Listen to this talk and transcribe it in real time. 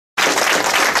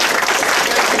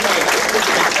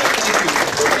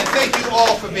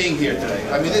all for being here today.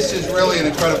 I mean, this is really an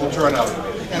incredible turnout.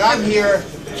 And I'm here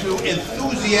to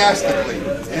enthusiastically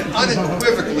and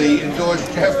unequivocally endorse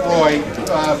Jeff Roy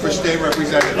for state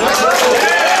representative.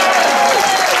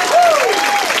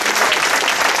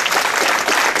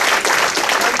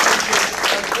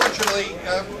 Unfortunately,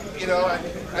 you know,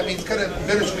 I mean, it's kind of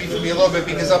bittersweet for me a little bit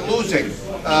because I'm losing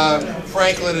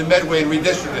Franklin and Medway in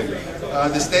redistricting.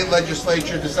 The state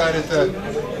legislature decided to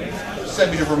send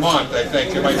me to Vermont, I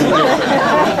think, it might be different.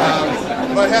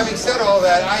 But having said all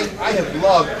that, I have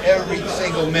loved every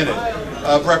single minute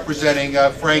of representing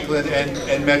Franklin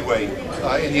and Medway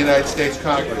in the United States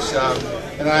Congress.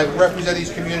 And I've represented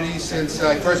these communities since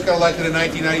I first got elected in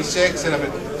 1996, and I've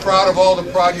been proud of all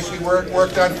the projects we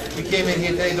worked on. We came in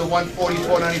here today, the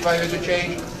 144.95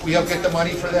 interchange. We helped get the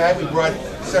money for that. We brought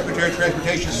Secretary of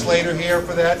Transportation Slater here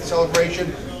for that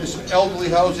celebration. There's some elderly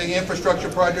housing, infrastructure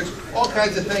projects, all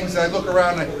kinds of things that I look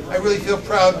around and I really feel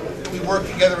proud that we work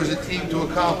together as a team to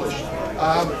accomplish.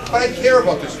 But I care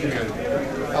about this community.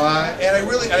 And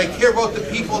I care about the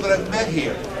people that I've met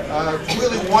here.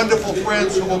 Really wonderful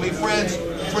friends who will be friends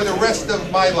for the rest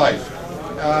of my life.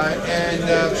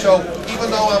 So even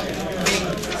though I'm being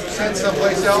sent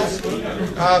someplace else,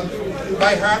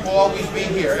 my heart will always be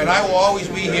here, and I will always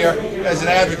be here as an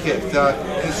advocate.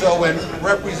 And so when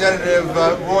Representative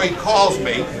Roy calls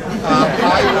me,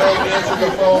 I will answer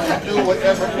the phone and do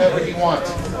whatever he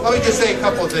wants. Let me just say a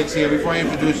couple of things here before I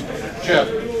introduce Jeff.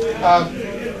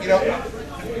 You know,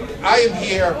 I am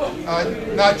here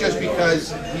not just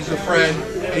because he's a friend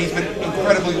and he's been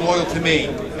incredibly loyal to me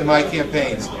in my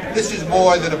campaigns. This is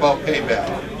more than about payback.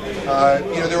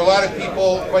 You know, there are a lot of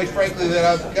people, quite frankly, that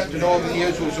I've gotten to know over the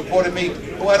years who have supported me,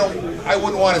 who I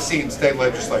wouldn't want to see in state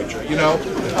legislature, you know?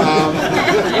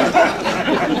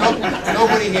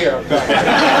 Nobody here.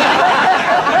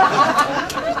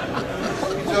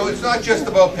 So it's not just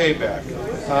about payback.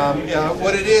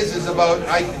 What it is about,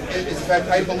 in fact,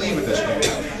 I believe in this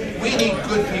community. We need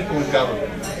good people in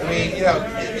government. I mean, you know,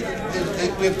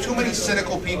 we have too many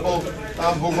cynical people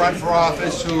who run for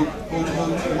office, who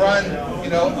run, you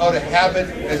know, out of habit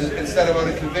instead of out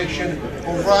of conviction,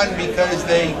 who run because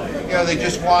they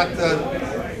just want the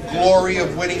glory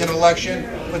of winning an election,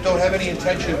 but don't have any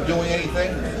intention of doing anything.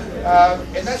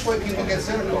 And that's why people get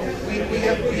cynical. We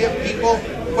have people,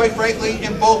 quite frankly,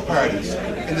 in both parties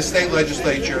in the state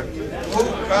legislature who,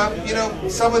 you know,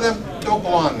 some of them don't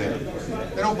belong there.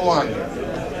 They don't belong there.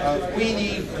 We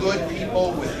need good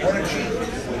people with energy,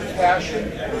 with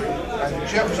passion.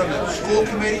 Jeff was on the school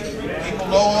committee. People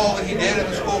know all that he did in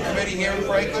the school committee here in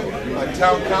Franklin, on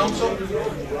town council.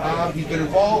 He's been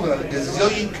involved in a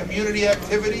gazillion community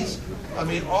activities. I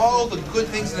mean, all the good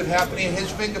things that have happened here,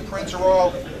 his fingerprints are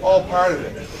all part of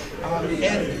it.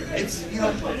 And it's, you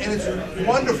know, and it's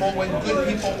wonderful when good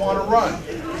people want to run.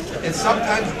 And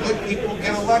sometimes good people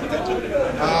get elected.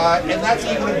 And that's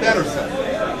even a better thing.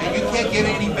 And you can't get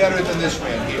any better than this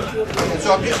man here. And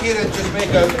so I'm just here to just make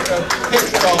a pitch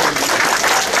for all of you.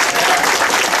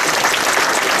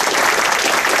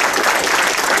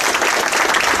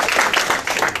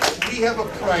 We have a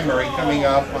primary coming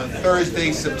up on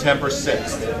Thursday, September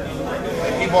 6th.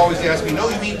 And people always ask me, no,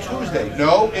 you mean Tuesday.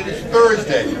 No, it is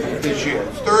Thursday this year.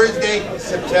 It's Thursday,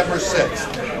 September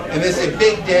 6th. And this is a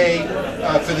big day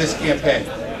for this campaign.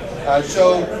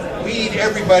 So we need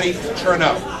everybody to turn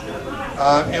out.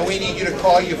 And we need you to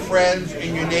call your friends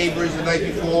and your neighbors the night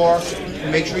before.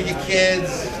 And make sure your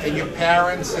kids and your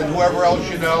parents and whoever else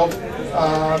you know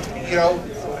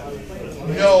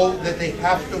that they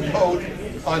have to vote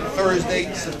on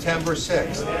Thursday, September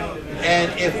 6th.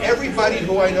 And if everybody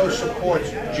who I know supports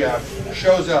Jeff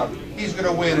shows up, he's going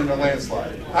to win in a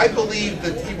landslide. I believe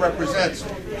that he represents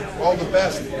all the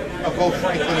best of both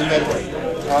Franklin and Medway.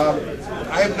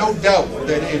 I have no doubt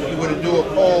that if you were to do a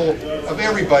poll of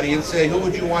everybody and say, who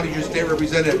would you want as your state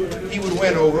representative, he would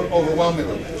win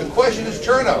overwhelmingly. The question is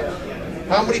turnout.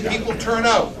 How many people turn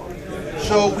out?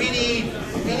 So we need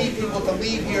people to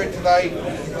leave here tonight,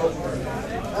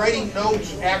 writing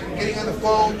notes, getting on the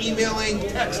phone, emailing,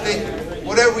 texting,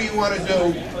 whatever you want to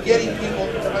do, getting people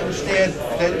to understand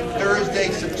that Thursday,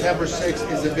 September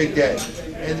 6th is a big day,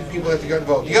 and people have to go and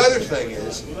vote. The other thing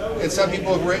is, and some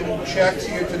people have written checks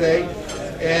here today,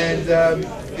 and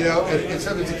you know, and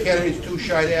sometimes the candidate's too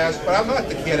shy to ask, but I'm not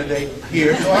the candidate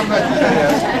here, so I'm not too shy to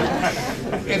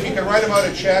ask. If you can write them out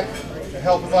a check to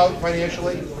help them out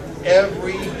financially,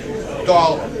 every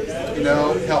dollar, you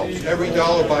know, helps. Every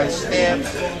dollar buys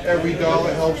stamps, every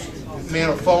dollar helps man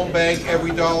a phone bank,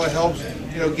 every dollar helps,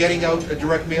 you know, getting out a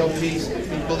direct mail piece.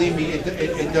 And believe me,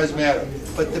 it does matter.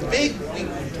 But the big, we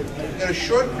got a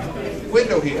short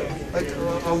window here, like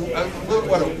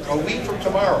a week from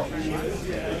tomorrow.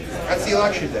 That's the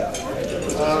election day.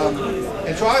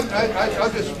 And so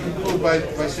I'll just conclude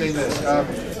by saying this.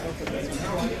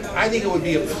 I think it would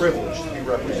be a privilege to be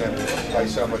represented by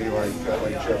somebody like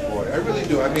Jeff Roy. I really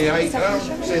do. I mean, I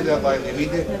don't say that lightly. I mean,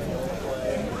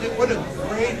 what a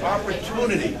great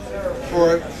opportunity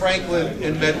for Franklin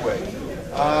and Medway.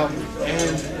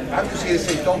 And I'm just here to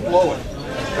say, don't blow it.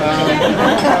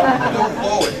 Don't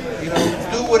blow it. You know,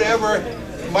 do whatever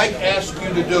Mike asks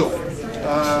you to do.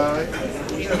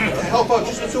 You know, to help out.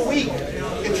 It's a week.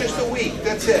 It's just a week.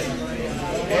 That's it.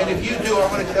 And if you do, I'm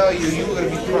going to tell you, you're going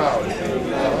to be proud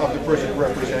of the person who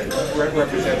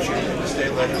represents you in the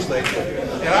state legislature.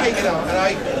 And I'm going to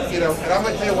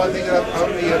tell you one thing that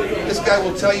this guy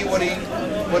will tell you what he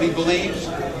believes,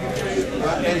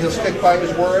 and he'll stick by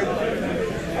his word.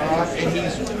 And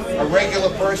he's a regular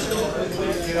person,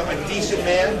 you know, a decent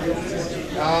man.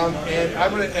 And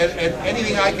I'm going to, and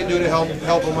anything I can do to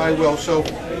help him, I will. So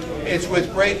it's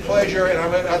with great pleasure, and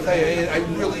I'll tell you,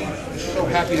 I'm really so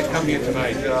happy to come here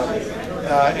tonight.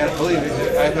 And believe me,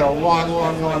 I've had a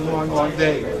long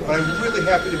day. But I'm really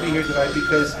happy to be here tonight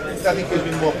because nothing gives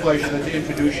me more pleasure than to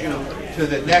introduce you to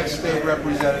the next state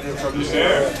representative from the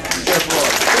state, Jeff Roy.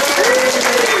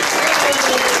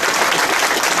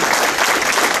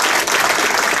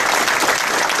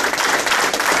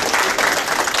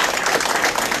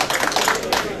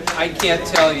 I can't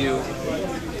tell you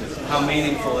how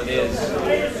meaningful it is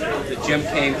that Jim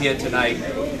came here tonight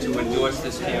to endorse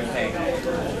this campaign.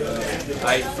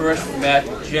 I first met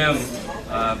Jim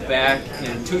back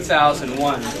in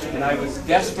 2001, and I was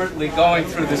desperately going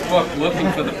through this book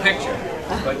looking for the picture.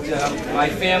 But my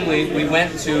family, we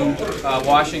went to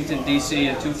Washington, D.C.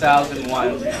 in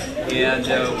 2001, and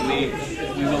we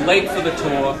were late for the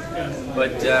tour,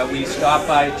 but we stopped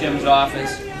by Jim's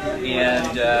office,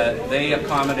 and they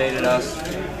accommodated us,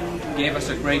 gave us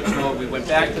a great tour. We went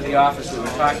back to the office, we were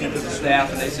talking to the staff,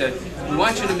 and they said, "We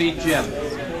want you to meet Jim."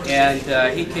 And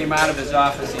he came out of his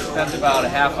office, he spent about a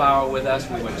half hour with us,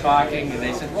 we were talking, and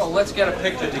they said, "Well, let's get a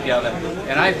picture together."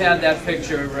 And I've had that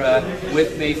picture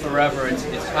with me forever. It's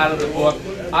part of the book.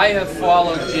 I have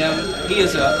followed Jim. He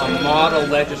is a model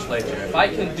legislator. If I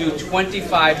can do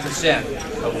 25%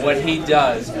 of what he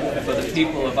does for the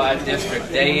people of our district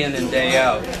day in and day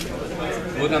out,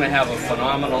 we're going to have a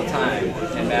phenomenal time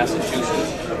in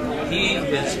Massachusetts. He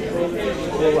is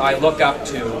who I look up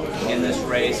to in this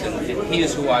race, and he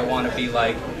is who I want to be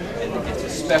like, and it's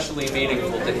especially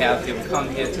meaningful to have him come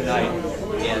here tonight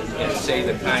and say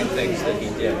the kind things that he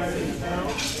did.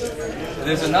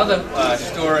 There's another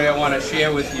story I want to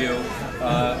share with you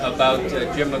about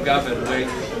Jim McGovern.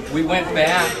 We went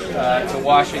back to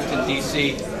Washington,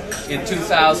 D.C. in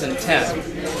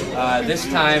 2010. This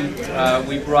time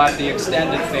we brought the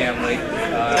extended family,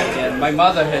 and my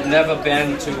mother had never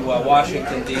been to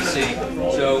Washington, D.C.,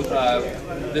 so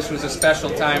this was a special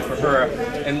time for her.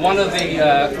 And one of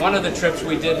the trips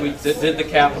we did the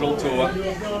Capitol tour,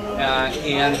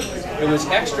 and it was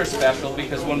extra special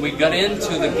because when we got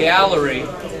into the gallery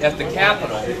at the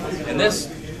Capitol, and this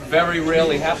very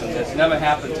rarely happens, it's never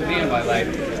happened to me in my life,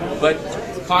 but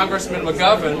Congressman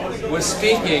McGovern was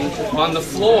speaking on the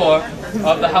floor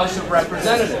of the House of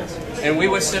Representatives, and we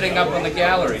were sitting up in the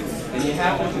gallery, and he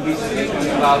happened to be speaking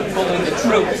about pulling the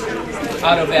troops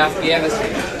out of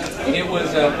Afghanistan. It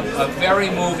was a very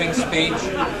moving speech.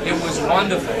 It was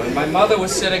wonderful, and my mother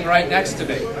was sitting right next to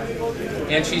me,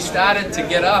 and she started to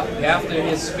get up after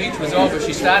his speech was over.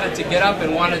 She started to get up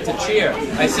and wanted to cheer.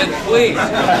 I said, "Please, you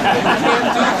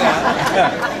can't do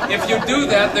that. If you do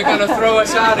that, they're going to throw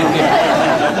us out of here."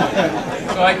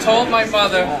 So I told my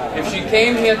mother, if she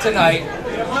came here tonight,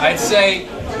 I'd say,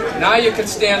 "Now you can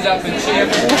stand up and cheer."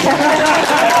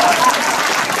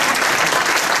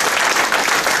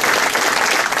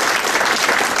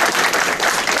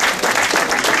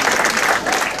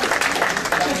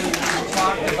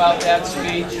 About that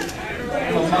speech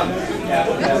for a month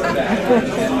after that.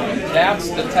 And that's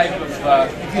the type of...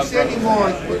 if you say any more,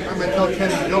 I'm going to tell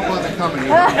Kenny, don't bother coming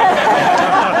here.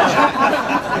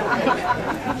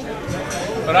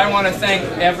 But I want to thank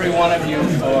every one of you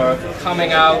for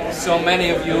coming out. So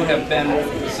many of you have been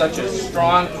such a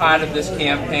strong part of this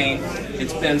campaign.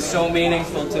 It's been so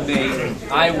meaningful to me.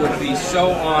 I would be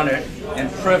so honored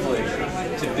and privileged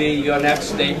to be your next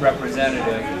state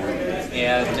representative.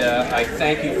 And I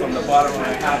thank you from the bottom of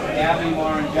my heart. Abby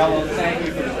Morangello, thank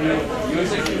you for the beautiful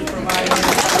music you provided.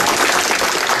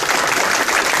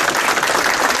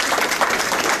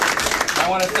 I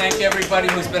want to thank everybody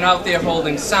who's been out there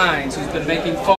holding signs, who's been making